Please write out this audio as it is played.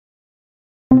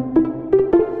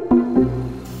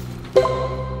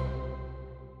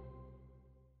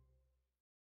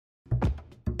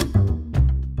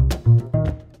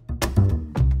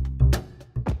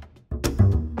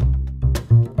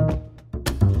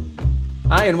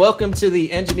Hi, and welcome to the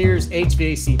Engineers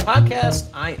HVAC Podcast.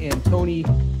 I am Tony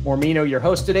Mormino, your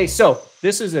host today. So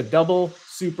this is a double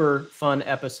super fun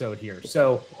episode here.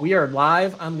 So we are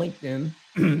live on LinkedIn.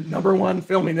 Number one,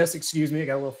 filming this, excuse me, I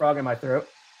got a little frog in my throat.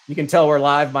 You can tell we're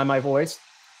live by my voice.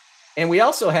 And we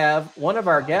also have one of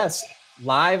our guests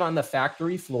live on the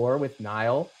factory floor with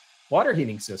Nyle water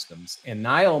heating systems. And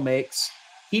Nyle makes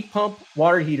heat pump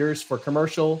water heaters for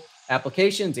commercial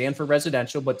applications and for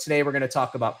residential. But today we're going to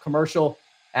talk about commercial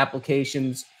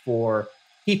applications for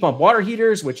heat pump water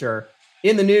heaters, which are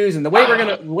in the news. And the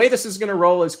way this is going to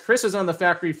roll is Chris is on the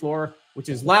factory floor, which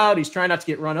is loud. He's trying not to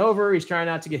get run over. He's trying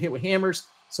not to get hit with hammers.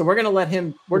 So we're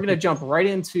going to jump right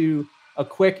into a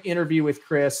quick interview with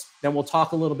Chris. Then we'll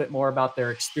talk a little bit more about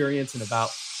their experience and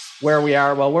about where we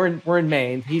are. Well, we're in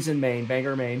Maine. He's in Maine,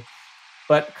 Bangor, Maine.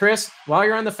 But Chris, while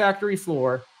you're on the factory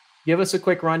floor, give us a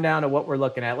quick rundown of what we're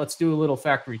looking at. Let's do a little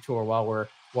factory tour while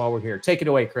we're here. Take it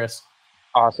away, Chris.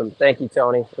 Awesome. Thank you,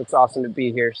 Tony. It's awesome to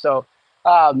be here. So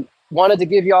wanted to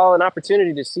give you all an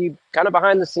opportunity to see kind of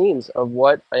behind the scenes of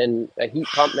what a heat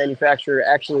pump manufacturer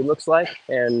actually looks like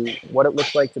and what it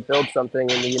looks like to build something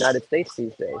in the United States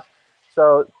these days.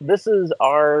 So this is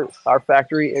our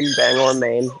factory in Bangor,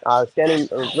 Maine. Standing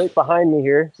right behind me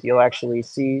here, you'll actually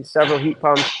see several heat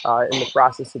pumps in the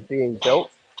process of being built.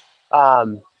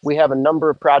 We have a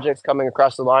number of projects coming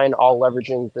across the line, all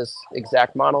leveraging this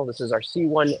exact model. This is our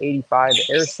C185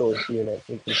 air source unit.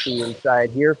 You can see inside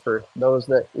here for those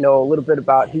that know a little bit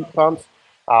about heat pumps.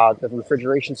 The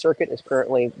refrigeration circuit is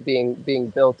currently being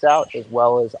built out, as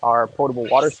well as our potable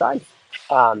water side.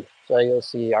 So you'll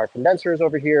see our condensers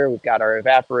over here. We've got our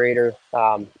evaporator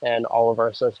and all of our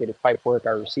associated pipework,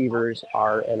 our receivers,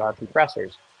 and our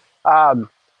compressors.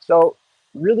 So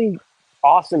really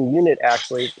awesome unit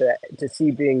actually to see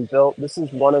being built. This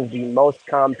is one of the most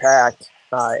compact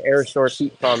air source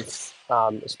heat pumps,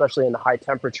 especially in the high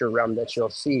temperature realm that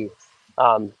you'll see.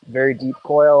 Very deep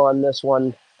coil on this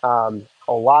one. A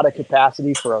lot of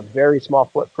capacity for a very small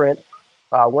footprint.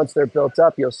 Once they're built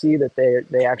up, you'll see that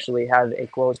they actually have a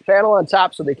closed panel on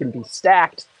top so they can be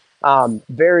stacked.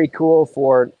 Very cool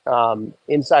for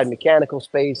inside mechanical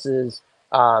spaces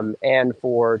and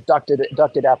for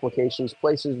ducted applications,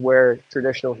 places where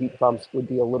traditional heat pumps would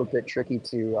be a little bit tricky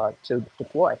to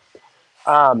deploy.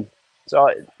 So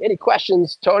any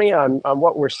questions, Tony, on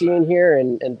what we're seeing here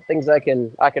and things I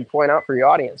can point out for your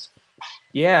audience?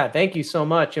 Yeah, thank you so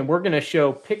much. And we're going to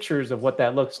show pictures of what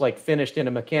that looks like finished in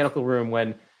a mechanical room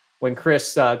when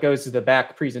Chris goes to the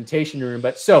back presentation room.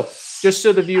 But so just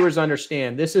so the viewers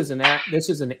understand, this is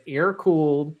an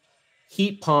air-cooled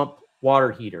heat pump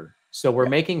water heater. So we're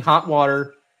making hot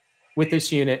water with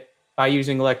this unit by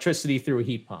using electricity through a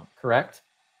heat pump, correct?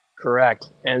 Correct.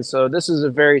 And so this is a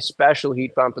very special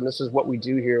heat pump, and this is what we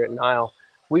do here at Nyle.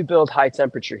 We build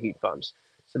high-temperature heat pumps.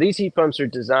 So these heat pumps are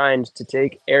designed to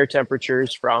take air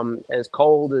temperatures from as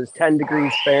cold as 10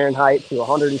 degrees Fahrenheit to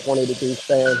 120 degrees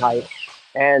Fahrenheit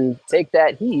and take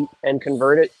that heat and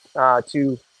convert it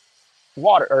to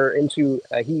water or into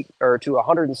a heat or to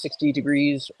 160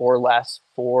 degrees or less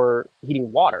for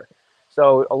heating water.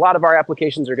 So a lot of our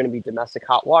applications are going to be domestic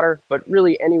hot water, but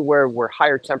really anywhere where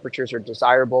higher temperatures are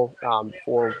desirable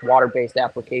for water-based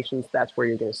applications, that's where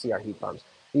you're going to see our heat pumps.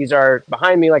 These are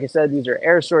behind me, like I said, these are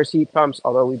air source heat pumps,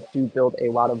 although we do build a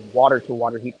lot of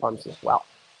water-to-water heat pumps as well.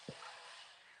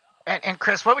 And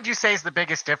Chris, what would you say is the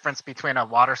biggest difference between a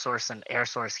water source and air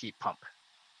source heat pump?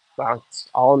 Well, it's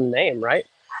all in the name, right?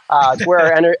 It's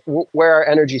where our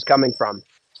energy is coming from.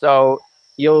 So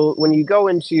when you go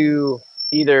into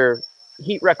either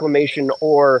heat reclamation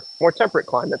or more temperate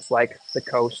climates like the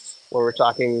coasts, where we're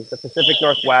talking the Pacific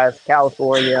Northwest,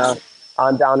 California,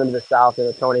 on down into the south,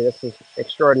 and Tony, this is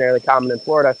extraordinarily common in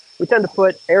Florida. We tend to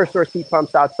put air source heat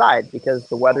pumps outside because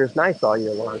the weather is nice all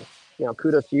year long. You know,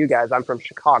 kudos to you guys. I'm from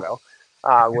Chicago,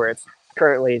 where it's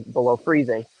currently below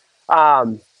freezing.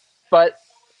 But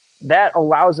that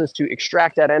allows us to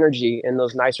extract that energy in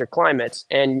those nicer climates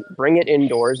and bring it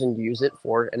indoors and use it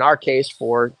for, in our case,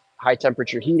 for high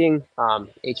temperature heating,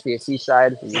 HVAC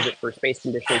side, we use it for space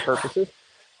conditioning purposes.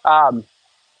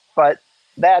 But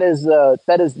that is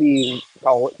the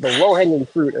low hanging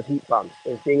fruit of heat pumps,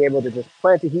 is being able to just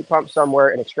plant a heat pump somewhere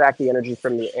and extract the energy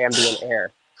from the ambient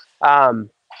air.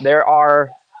 There are,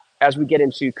 as we get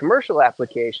into commercial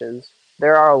applications,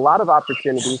 there are a lot of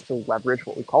opportunities to leverage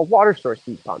what we call water source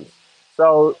heat pumps.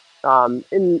 So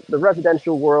in the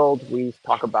residential world, we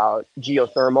talk about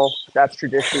geothermal. That's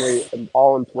traditionally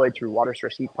all employed through water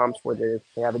source heat pumps, where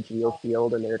they have a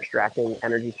geofield and they're extracting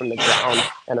energy from the ground,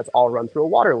 and it's all run through a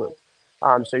water loop.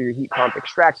 So your heat pump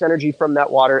extracts energy from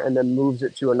that water and then moves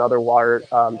it to another water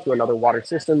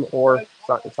system, or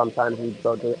sometimes we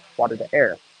go to water to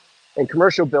air. In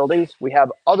commercial buildings, we have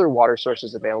other water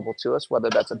sources available to us, whether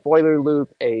that's a boiler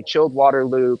loop, a chilled water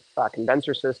loop, a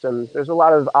condenser system. There's a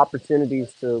lot of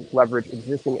opportunities to leverage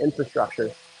existing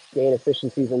infrastructure, gain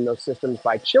efficiencies in those systems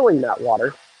by chilling that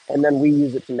water, and then we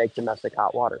use it to make domestic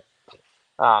hot water.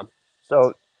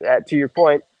 So to your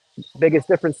point, biggest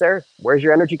difference there, where's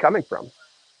your energy coming from?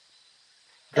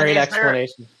 Great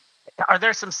explanation. Are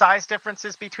there some size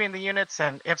differences between the units?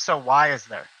 And if so, why is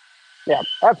there? Yeah,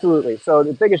 absolutely. So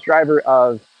the biggest driver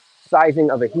of sizing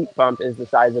of a heat pump is the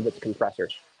size of its compressor.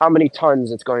 How many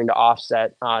tons it's going to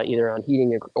offset either on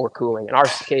heating or cooling. In our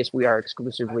case, we are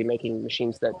exclusively making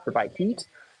machines that provide heat.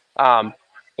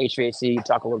 HVAC,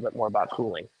 talk a little bit more about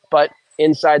cooling. But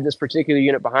inside this particular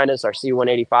unit behind us, our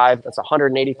C185, that's a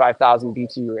 185,000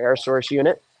 BTU air source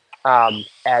unit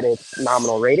at its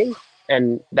nominal rating.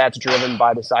 And that's driven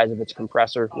by the size of its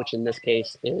compressor, which in this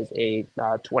case is a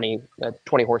 20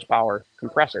 horsepower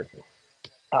compressor.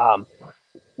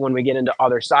 When we get into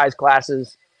other size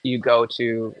classes, you go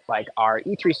to like our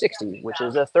E360, which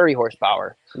is a 30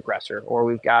 horsepower compressor, or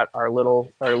we've got our little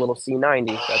C90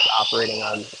 that's operating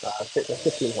on a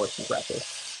 15 horse compressor.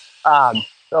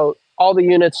 So all the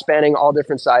units spanning all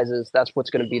different sizes, that's what's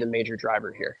going to be the major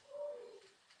driver here.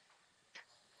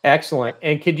 Excellent.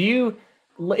 And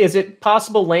is it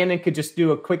possible Landon could just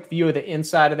do a quick view of the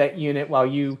inside of that unit while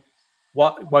you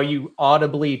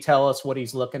audibly tell us what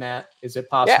he's looking at? Is it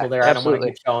possible there? Absolutely. I don't want to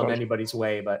get y'all in anybody's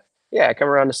way, but yeah, come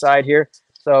around the side here.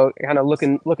 So kind of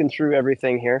looking through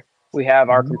everything here. We have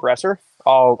our compressor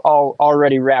all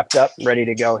already wrapped up, ready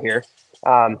to go here.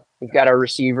 We've got our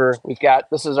receiver.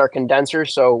 This is our condenser.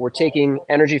 So we're taking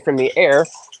energy from the air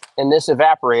in this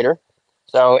evaporator.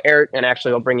 So air, and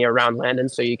actually I'll bring you around, Landon,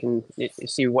 so you can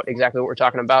see exactly what we're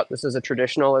talking about. This is a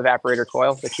traditional evaporator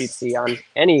coil that you'd see on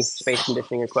any space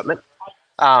conditioning equipment.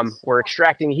 We're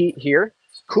extracting heat here,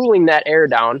 cooling that air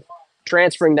down,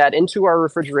 transferring that into our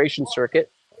refrigeration circuit.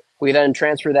 We then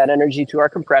transfer that energy to our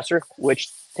compressor,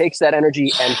 which takes that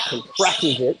energy and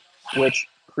compresses it, which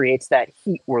creates that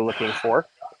heat we're looking for.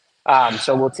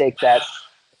 So we'll take that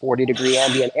 40-degree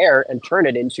ambient air and turn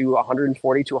it into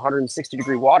 140 to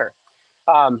 160-degree water.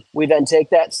 We then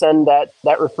take that, send that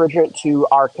refrigerant to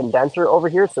our condenser over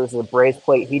here. So this is a brazed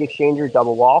plate heat exchanger,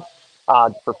 double wall,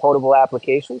 for potable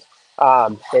applications.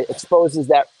 It exposes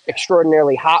that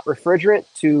extraordinarily hot refrigerant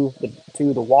to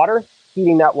the water,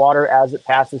 heating that water as it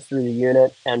passes through the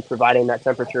unit and providing that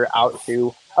temperature out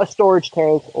to a storage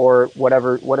tank or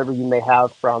whatever you may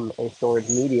have from a storage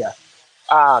media.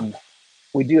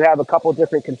 We do have a couple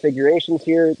different configurations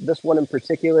here. This one in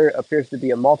particular appears to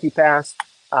be a multi-pass.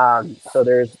 So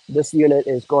this unit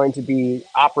is going to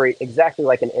operate exactly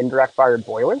like an indirect fired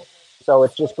boiler. So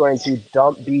it's just going to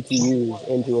dump BTUs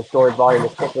into a stored volume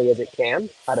as quickly as it can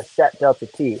at a set delta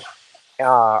T.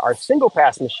 Our single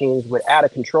pass machines would add a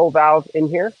control valve in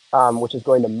here, which is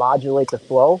going to modulate the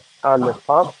flow on this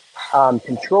pump,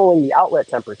 controlling the outlet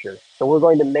temperature. So we're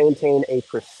going to maintain a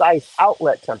precise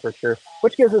outlet temperature,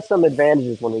 which gives us some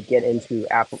advantages when we get into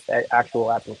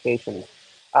actual applications.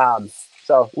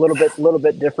 So a little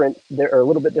bit different there, or a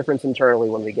little bit difference internally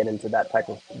when we get into that type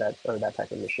of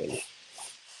machine.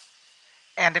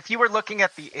 And if you were looking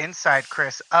at the inside,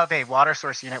 Chris, of a water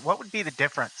source unit, what would be the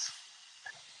difference?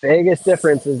 Biggest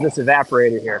difference is this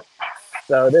evaporator here.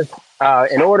 So this,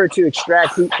 in order to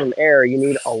extract heat from air, you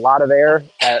need a lot of air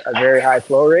at a very high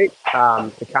flow rate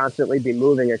to constantly be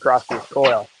moving across this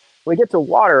coil. When we get to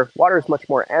water is much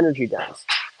more energy dense.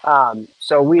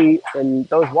 So in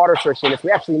those water source units,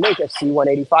 we actually make a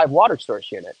C185 water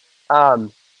source unit.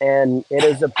 And it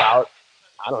is about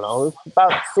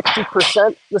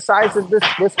 60% the size of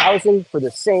this housing for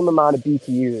the same amount of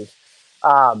BTUs.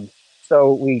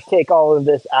 So we take all of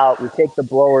this out, we take the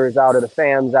blowers out or the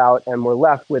fans out, and we're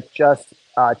left with just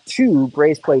 2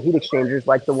 brazed plate heat exchangers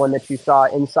like the one that you saw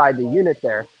inside the unit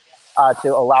there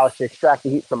to allow us to extract the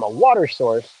heat from a water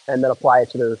source and then apply it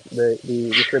to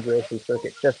the refrigeration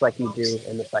circuit, just like you do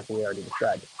in the cycle we already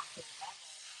described.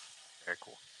 Very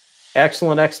cool.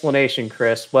 Excellent explanation,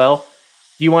 Chris. Well,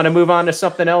 do you want to move on to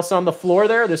something else on the floor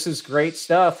there? This is great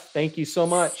stuff. Thank you so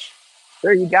much.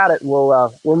 Sure, you got it.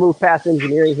 We'll move past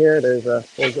engineering here. There's a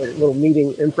little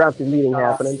impromptu meeting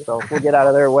happening, so we'll get out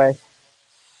of their way.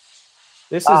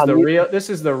 This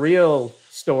is the real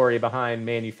story behind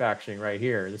manufacturing right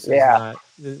here.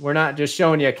 We're not just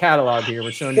showing you a catalog here.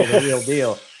 We're showing you the real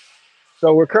deal.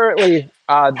 So we're currently,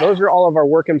 those are all of our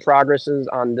work in progresses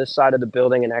on this side of the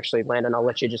building. And actually, Landon, I'll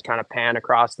let you just kind of pan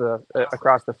across the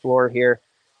floor here.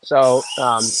 So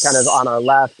kind of on our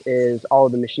left is all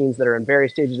of the machines that are in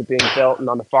various stages of being built, and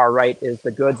on the far right is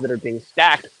the goods that are being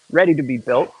stacked, ready to be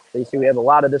built. So you see we have a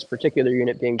lot of this particular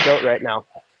unit being built right now.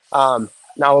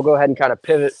 Now we'll go ahead and kind of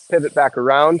pivot back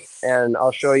around, and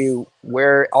I'll show you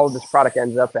where all of this product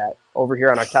ends up at over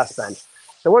here on our test bench.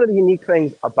 So one of the unique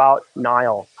things about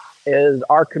Nyle is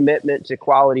our commitment to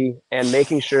quality and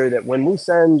making sure that when we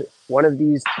send one of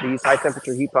these high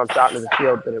temperature heat pumps out into the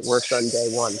field, that it works on day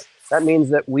one. That means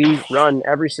that we run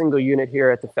every single unit here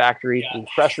at the factory, we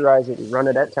pressurize it, we run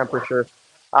it at temperature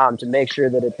to make sure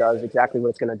that it does exactly what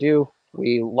it's going to do.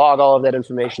 We log all of that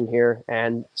information here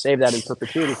and save that in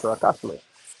perpetuity for our customers.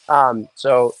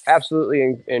 So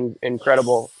absolutely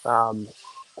incredible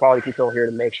quality control here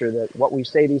to make sure that what we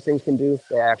say these things can do,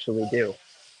 they actually do.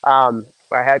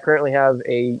 I currently have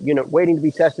a unit waiting to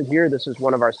be tested here. This is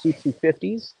one of our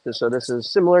C250s. So this is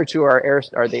similar to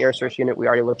the air source unit we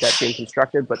already looked at being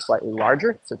constructed, but slightly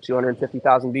larger. It's a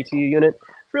 250,000 BTU unit.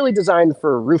 It's really designed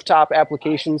for rooftop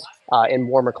applications in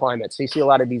warmer climates. So you see a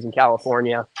lot of these in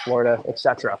California, Florida,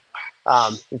 etc.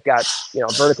 We've got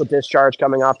vertical discharge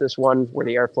coming off this one where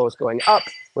the airflow is going up.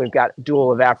 We've got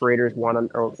dual evaporators,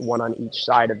 one on each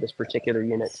side of this particular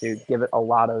unit to give it a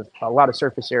lot of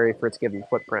surface area for its given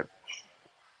footprint.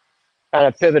 Kind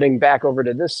of pivoting back over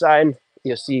to this side,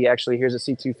 you'll see actually here's a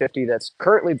C250 that's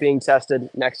currently being tested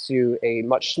next to a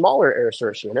much smaller air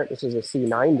source unit. This is a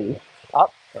C90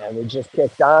 up, and we just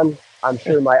kicked on. I'm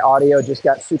sure my audio just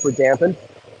got super dampened.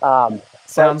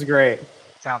 Sounds great.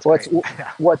 Sounds great.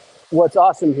 What's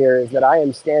awesome here is that I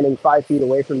am standing 5 feet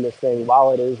away from this thing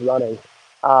while it is running,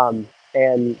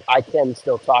 and I can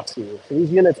still talk to you. So these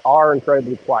units are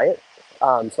incredibly quiet.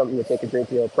 Something to take a great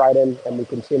deal of pride in, and we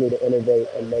continue to innovate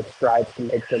and make strides to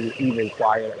make them even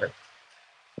quieter.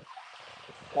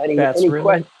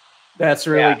 That's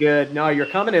really good. No, you're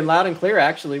coming in loud and clear.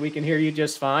 Actually, we can hear you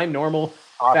just fine. Normal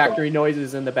factory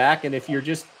noises in the back. And if you're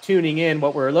just tuning in,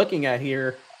 what we're looking at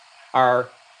here are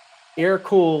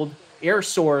air-cooled, air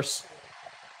source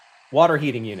water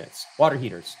heating units, water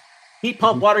heaters, heat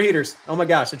pump water heaters. Oh my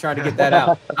gosh, I tried to get that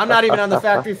out. I'm not even on the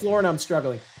factory floor and I'm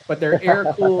struggling, but they're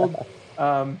air-cooled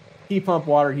heat pump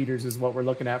water heaters is what we're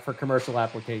looking at for commercial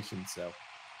applications. So,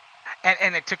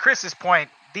 and to Chris's point,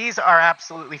 these are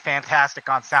absolutely fantastic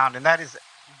on sound, and that is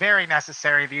very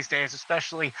necessary these days,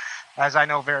 especially as I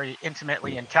know very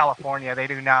intimately in California. They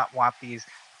do not want these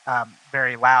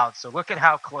very loud. So look at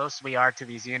how close we are to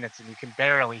these units, and you can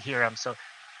barely hear them. So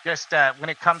just when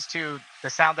it comes to the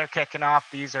sound they're kicking off,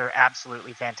 these are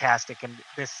absolutely fantastic. And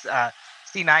this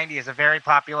C90 is a very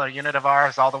popular unit of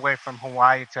ours, all the way from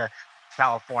Hawaii to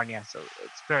California. So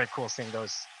it's very cool seeing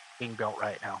those being built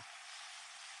right now.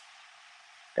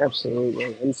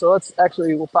 Absolutely. And so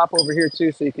we'll pop over here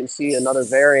too so you can see another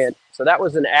variant. So that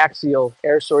was an axial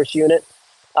air source unit.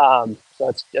 So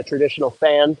it's a traditional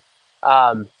fan.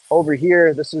 Over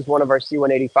here, this is one of our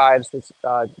C185s that's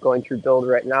going through build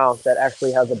right now that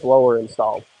actually has a blower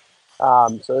installed.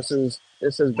 So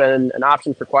this has been an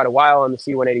option for quite a while on the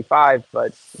C185,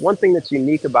 but one thing that's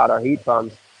unique about our heat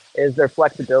pumps is their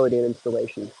flexibility in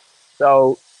installation.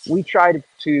 So we try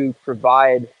to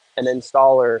provide an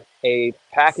installer a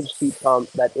packaged heat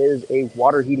pump that is a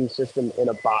water heating system in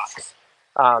a box.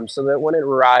 So that when it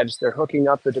arrives, they're hooking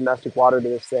up the domestic water to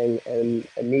this thing, and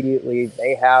immediately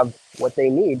they have what they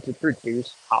need to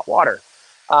produce hot water.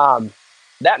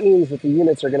 That means that the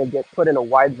units are going to get put in a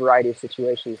wide variety of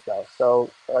situations, though.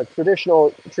 So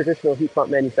traditional heat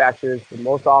pump manufacturers, the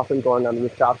most often going on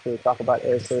rooftops when we talk about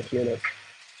air source units.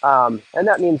 And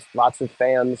that means lots of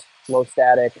fans, low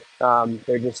static.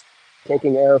 They're just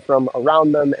taking air from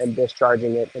around them and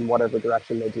discharging it in whatever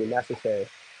direction they deem necessary.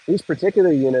 These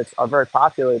particular units are very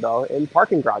popular, though, in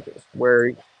parking garages,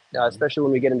 where, especially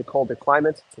when we get into colder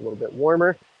climates, it's a little bit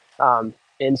warmer.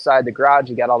 Inside the garage,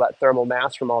 you got all that thermal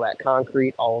mass from all that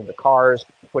concrete, all of the cars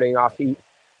putting off heat.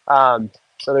 So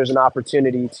there's an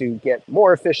opportunity to get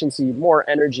more efficiency, more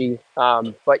energy,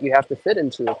 but you have to fit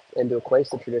into a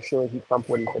place that traditionally heat pump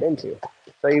wouldn't fit into.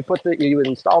 So you would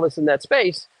install this in that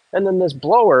space, and then this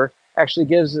blower actually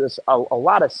gives us a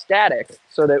lot of static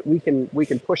so that we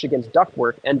can push against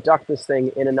ductwork and duct this thing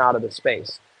in and out of the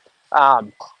space.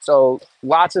 So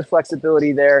lots of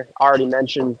flexibility there. Already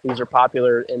mentioned, these are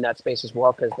popular in that space as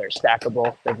well because they're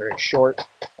stackable. They're very short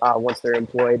once they're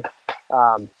employed,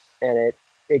 and it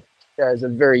is a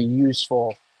very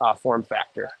useful form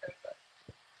factor.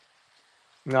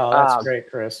 No, that's great,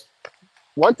 Chris.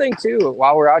 One thing too,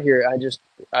 while we're out here,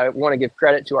 I want to give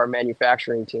credit to our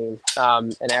manufacturing team,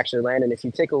 and actually Landon, if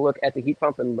you take a look at the heat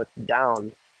pump and look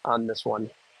down on this one,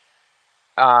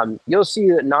 you'll see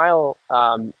that Nyle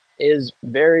is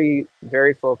very,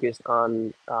 very focused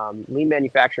on lean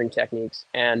manufacturing techniques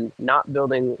and not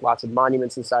building lots of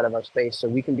monuments inside of our space, so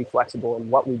we can be flexible in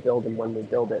what we build and when we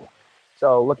build it.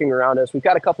 So looking around us, we've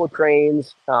got a couple of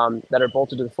cranes that are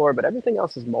bolted to the floor, but everything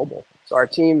else is mobile. So our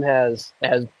team has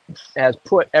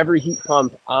put every heat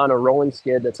pump on a rolling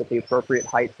skid that's at the appropriate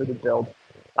height for the build,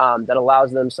 that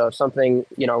allows them, so if something,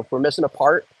 if we're missing a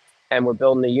part and we're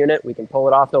building a unit, we can pull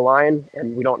it off the line,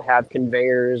 and we don't have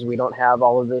conveyors, we don't have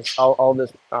all this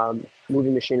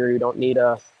moving machinery, we don't need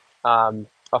a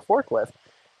forklift.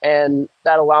 And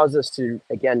that allows us to,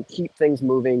 again, keep things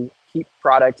moving, keep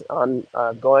product on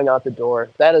going out the door.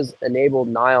 That has enabled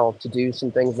Nyle to do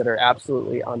some things that are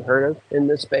absolutely unheard of in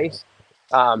this space,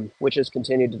 which has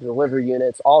continued to deliver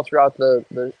units all throughout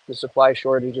the supply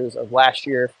shortages of last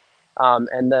year.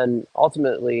 And then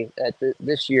ultimately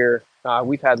this year,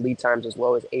 we've had lead times as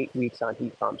low as 8 weeks on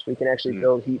heat pumps. We can actually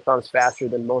build heat pumps faster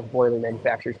than most boiler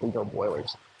manufacturers can build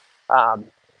boilers.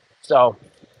 So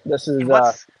this is...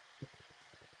 what's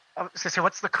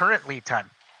the current lead time?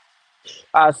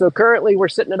 So currently we're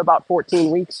sitting at about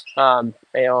 14 weeks. I'll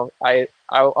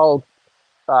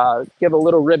give a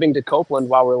little ribbing to Copeland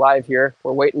while we're live here.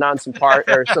 We're waiting on some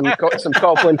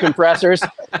Copeland compressors.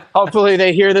 Hopefully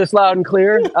they hear this loud and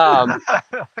clear.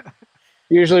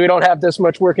 Usually we don't have this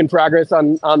much work in progress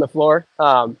on the floor,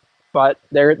 but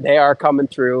they are coming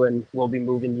through, and we'll be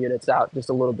moving units out just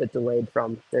a little bit delayed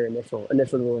from their initial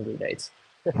delivery dates.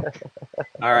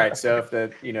 All right, so if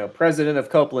the president of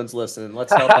Copeland's listening,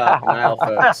 let's help out the Nyle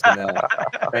folks in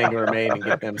Bangor, Maine, and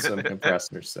get them some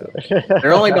compressors. So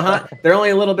they're only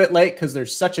a little bit late because they're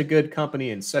such a good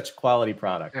company and such quality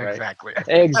product, right?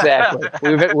 Exactly.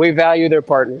 We value their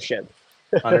partnership.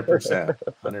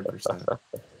 100%.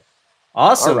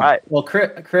 Awesome. All right. Well,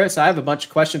 Chris, I have a bunch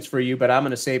of questions for you, but I'm going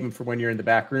to save them for when you're in the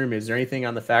back room. Is there anything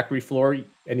on the factory floor?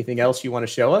 Anything else you want to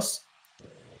show us?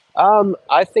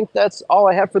 I think that's all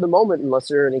I have for the moment, unless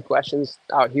there are any questions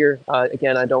out here.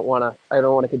 Again, I don't want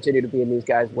to continue to be in these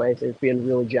guys' way. They're being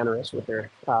really generous with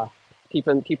their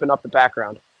keeping up the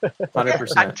background.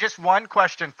 100%. Just one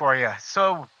question for you.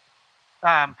 So,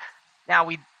 now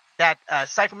that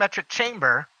psychrometric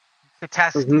chamber to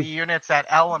test the units at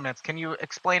elements. Can you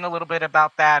explain a little bit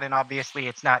about that? And obviously,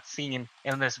 it's not seen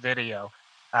in this video,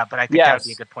 but I think that would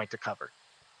be a good point to cover.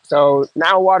 So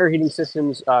Nyle Water Heating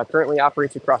Systems currently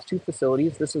operates across 2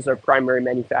 facilities. This is our primary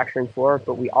manufacturing floor,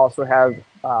 but we also have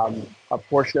a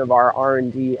portion of our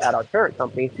R&D at our parent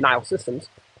company, Nyle Systems,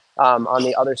 on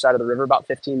the other side of the river, about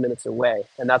 15 minutes away.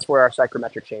 And that's where our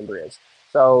psychrometric chamber is.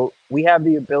 So we have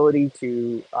the ability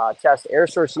to test air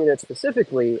source units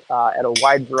specifically at a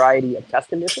wide variety of test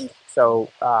conditions. So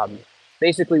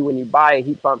basically, when you buy a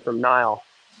heat pump from Nyle,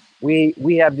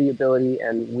 we have the ability,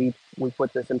 and we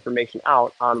put this information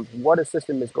out on what a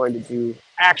system is going to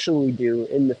actually do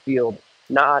in the field,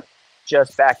 not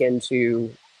just back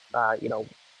into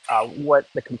what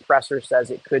the compressor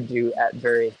says it could do at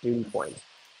various duty points.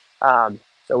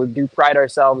 So we do pride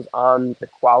ourselves on the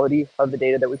quality of the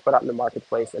data that we put out in the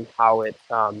marketplace and how it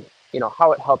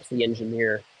helps the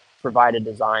engineer provide a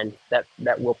design that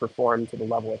will perform to the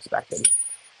level expected.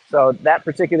 So that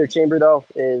particular chamber, though,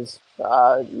 is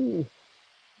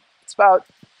it's about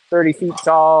 30 feet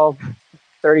tall,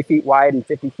 30 feet wide, and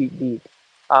 50 feet deep.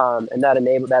 And that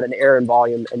an air and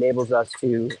volume enables us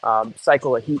to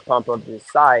cycle a heat pump of this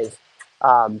size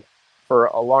for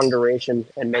a long duration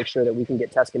and make sure that we can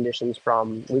get test conditions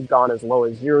from, we've gone as low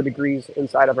as 0 degrees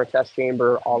inside of our test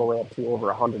chamber all the way up to over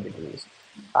 100 degrees.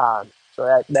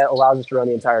 So that allows us to run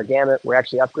the entire gamut. We're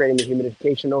actually upgrading the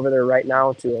humidification over there right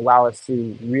now to allow us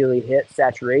to really hit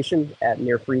saturation at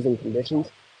near freezing conditions.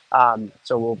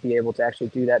 So we'll be able to actually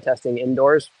do that testing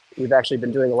indoors. We've actually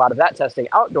been doing a lot of that testing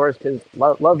outdoors because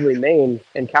lovely Maine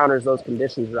encounters those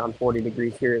conditions around 40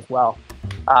 degrees here as well.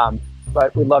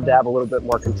 But we'd love to have a little bit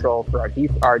more control for our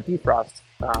defrost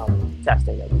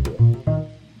testing that we do.